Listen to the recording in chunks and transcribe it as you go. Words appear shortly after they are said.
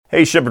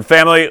Hey, Shepherd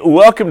family,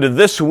 welcome to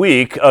this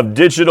week of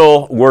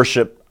digital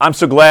worship. I'm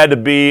so glad to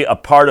be a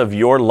part of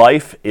your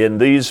life in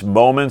these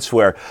moments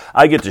where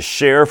I get to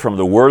share from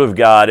the Word of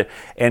God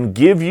and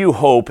give you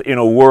hope in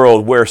a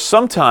world where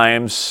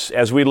sometimes,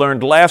 as we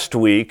learned last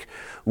week,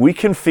 we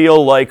can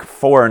feel like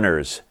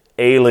foreigners,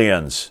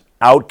 aliens,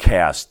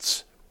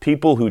 outcasts,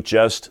 people who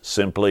just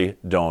simply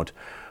don't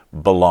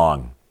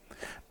belong.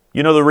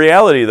 You know, the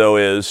reality, though,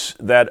 is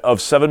that of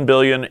 7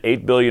 billion,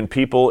 8 billion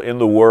people in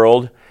the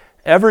world,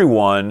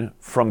 everyone,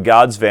 from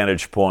God's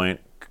vantage point,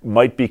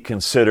 might be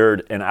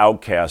considered an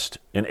outcast,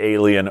 an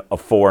alien, a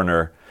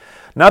foreigner,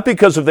 not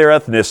because of their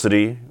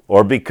ethnicity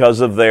or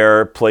because of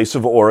their place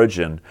of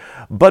origin,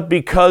 but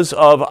because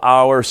of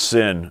our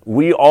sin.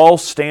 We all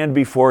stand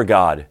before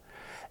God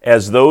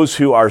as those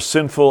who are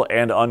sinful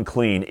and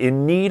unclean,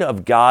 in need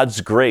of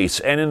God's grace.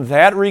 And in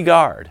that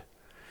regard,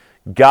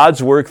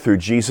 God's work through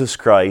Jesus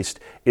Christ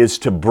is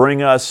to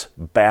bring us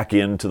back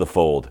into the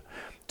fold,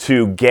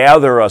 to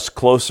gather us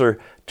closer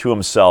to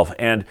Himself,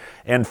 and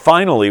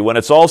finally, when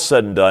it's all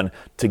said and done,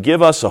 to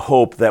give us a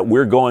hope that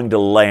we're going to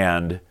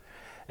land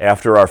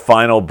after our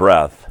final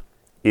breath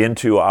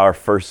into our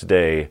first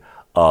day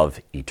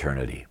of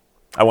eternity.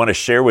 I want to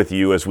share with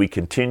you as we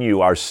continue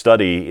our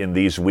study in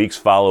these weeks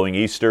following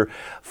Easter,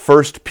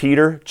 1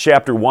 Peter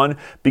chapter 1,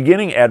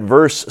 beginning at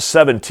verse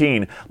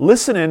 17.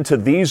 Listen into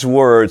these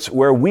words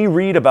where we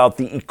read about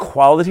the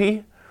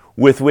equality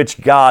with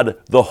which God,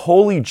 the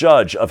holy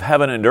judge of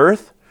heaven and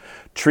earth,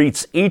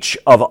 treats each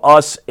of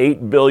us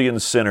 8 billion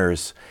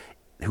sinners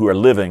who are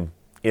living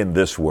in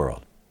this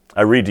world.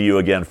 I read to you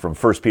again from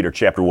 1 Peter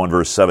chapter 1,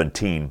 verse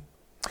 17.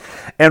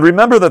 And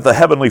remember that the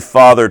heavenly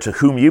Father to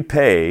whom you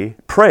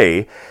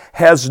pray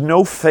has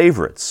no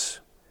favorites.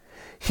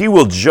 He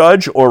will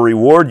judge or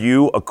reward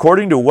you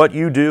according to what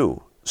you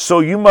do. So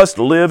you must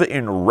live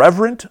in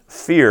reverent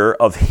fear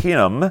of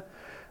Him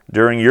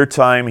during your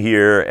time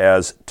here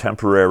as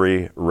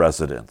temporary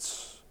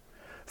residents.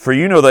 For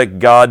you know that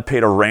God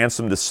paid a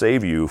ransom to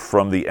save you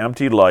from the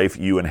empty life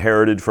you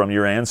inherited from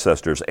your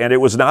ancestors, and it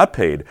was not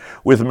paid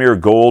with mere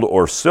gold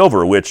or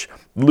silver, which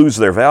lose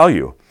their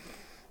value.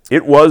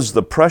 It was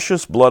the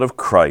precious blood of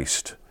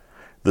Christ,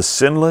 the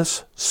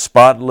sinless,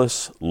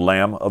 spotless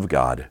Lamb of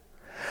God.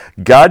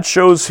 God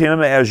chose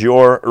Him as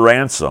your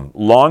ransom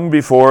long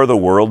before the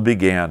world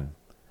began,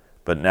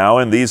 but now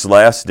in these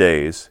last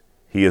days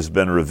He has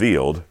been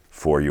revealed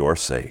for your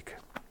sake.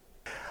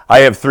 I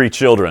have 3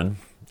 children.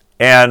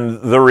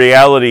 And the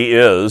reality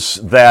is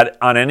that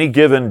on any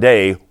given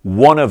day,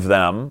 one of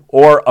them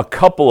or a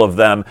couple of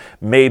them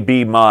may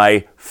be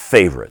my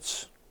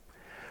favorites.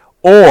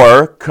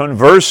 Or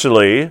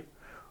conversely,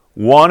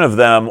 one of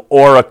them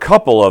or a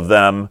couple of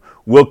them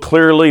will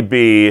clearly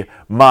be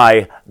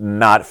my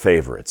not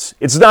favorites.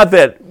 It's not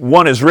that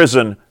one has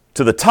risen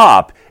to the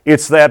top,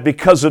 it's that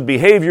because of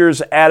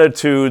behaviors,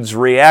 attitudes,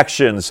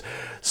 reactions,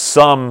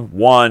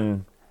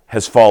 someone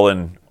has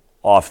fallen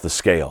off the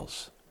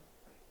scales.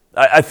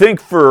 I think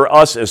for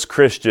us as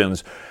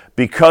Christians,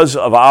 because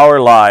of our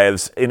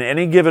lives, in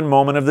any given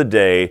moment of the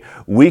day,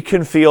 we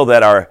can feel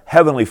that our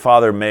Heavenly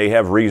Father may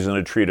have reason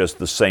to treat us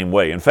the same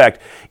way. In fact,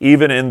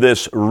 even in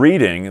this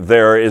reading,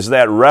 there is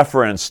that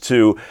reference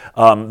to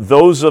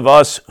those of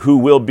us who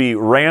will be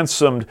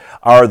ransomed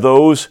are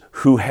those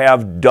who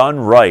have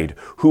done right,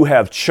 who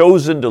have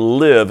chosen to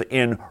live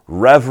in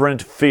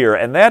reverent fear.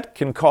 And that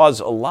can cause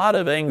a lot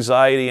of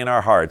anxiety in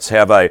our hearts.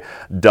 Have I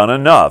done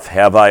enough?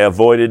 Have I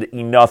avoided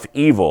enough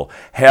evil?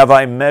 Have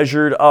I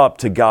measured up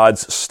to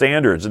God's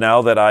standards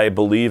now that I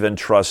believe and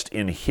trust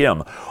in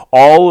Him?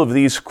 All of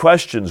these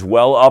questions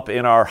well up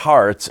in our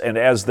hearts, and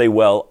as they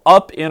well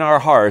up in our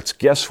hearts,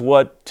 guess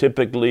what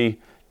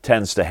typically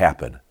tends to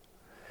happen?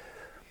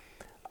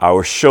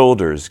 Our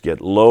shoulders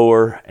get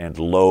lower and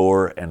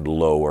lower and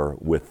lower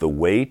with the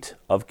weight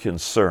of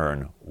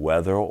concern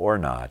whether or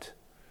not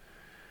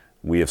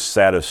we have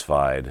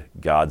satisfied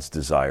God's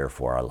desire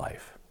for our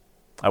life.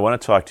 I want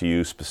to talk to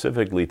you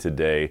specifically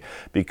today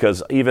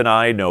because even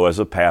I know as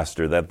a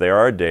pastor that there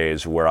are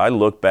days where I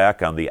look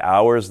back on the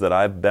hours that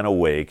I've been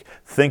awake,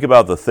 think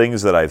about the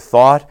things that I've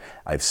thought,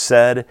 I've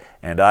said,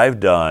 and I've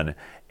done,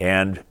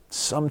 and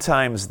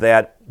sometimes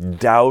that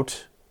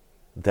doubt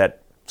that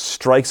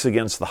strikes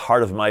against the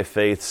heart of my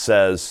faith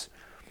says,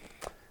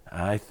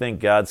 I think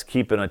God's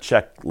keeping a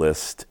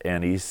checklist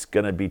and He's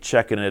going to be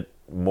checking it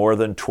more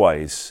than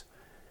twice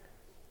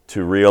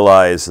to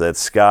realize that,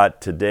 Scott,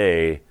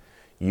 today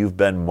you've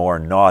been more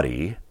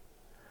naughty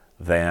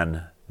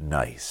than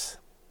nice.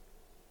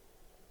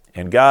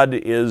 And God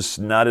is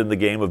not in the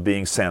game of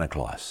being Santa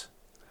Claus.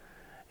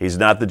 He's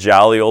not the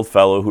jolly old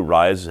fellow who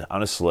rides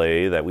on a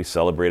sleigh that we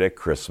celebrate at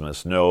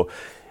Christmas. No,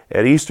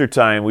 at Easter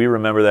time, we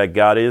remember that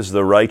God is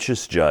the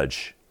righteous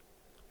judge,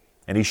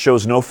 and He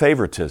shows no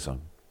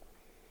favoritism.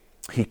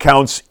 He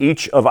counts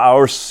each of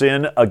our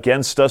sin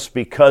against us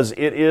because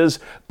it is,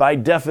 by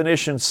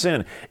definition,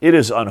 sin. It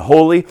is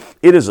unholy.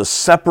 It is a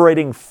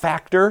separating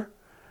factor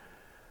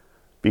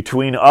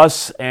between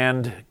us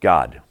and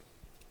God.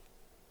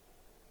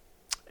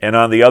 And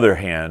on the other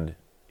hand,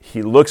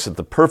 He looks at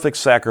the perfect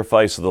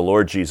sacrifice of the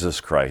Lord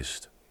Jesus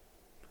Christ,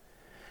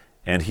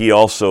 And he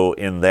also,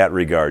 in that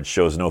regard,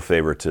 shows no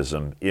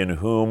favoritism,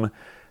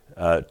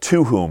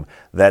 to whom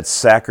that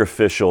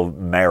sacrificial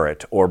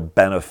merit or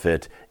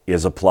benefit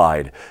is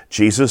applied.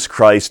 Jesus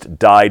Christ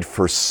died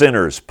for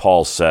sinners,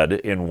 Paul said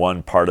in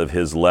one part of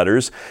his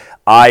letters.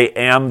 I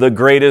am the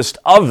greatest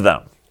of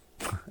them.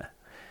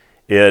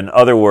 In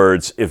other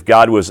words, if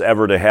God was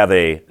ever to have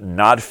a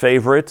not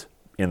favorite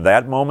in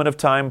that moment of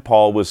time,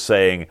 Paul was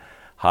saying,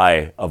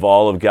 hi, of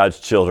all of God's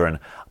children,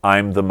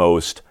 I'm the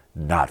most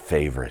not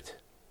favorite.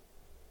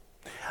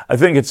 I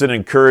think it's an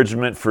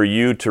encouragement for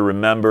you to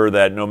remember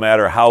that no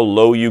matter how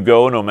low you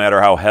go, no matter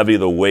how heavy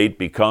the weight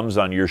becomes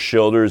on your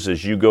shoulders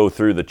as you go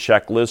through the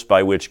checklist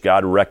by which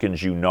God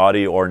reckons you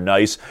naughty or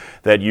nice,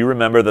 that you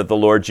remember that the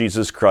Lord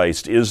Jesus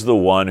Christ is the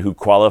one who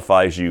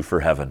qualifies you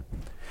for heaven.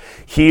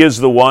 He is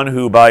the one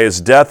who, by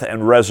his death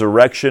and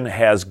resurrection,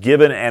 has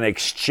given an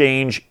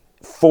exchange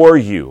for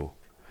you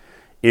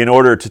in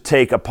order to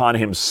take upon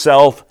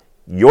himself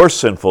your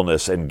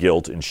sinfulness and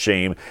guilt and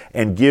shame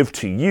and give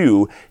to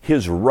you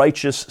his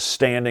righteous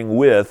standing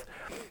with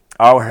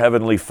our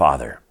Heavenly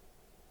Father.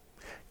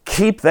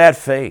 Keep that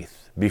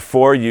faith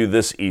before you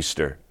this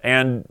Easter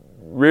and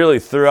really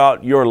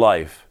throughout your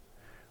life.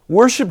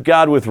 Worship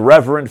God with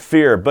reverent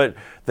fear, but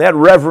that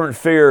reverent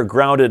fear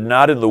grounded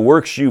not in the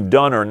works you've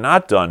done or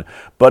not done,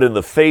 but in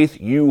the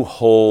faith you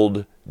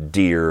hold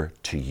dear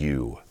to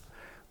you.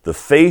 The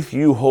faith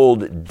you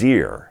hold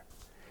dear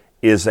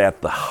is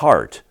at the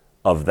heart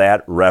of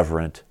that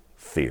reverent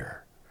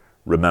fear.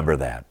 Remember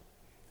that.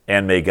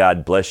 And may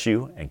God bless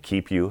you and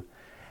keep you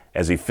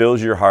as he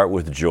fills your heart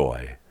with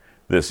joy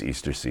this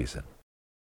Easter season.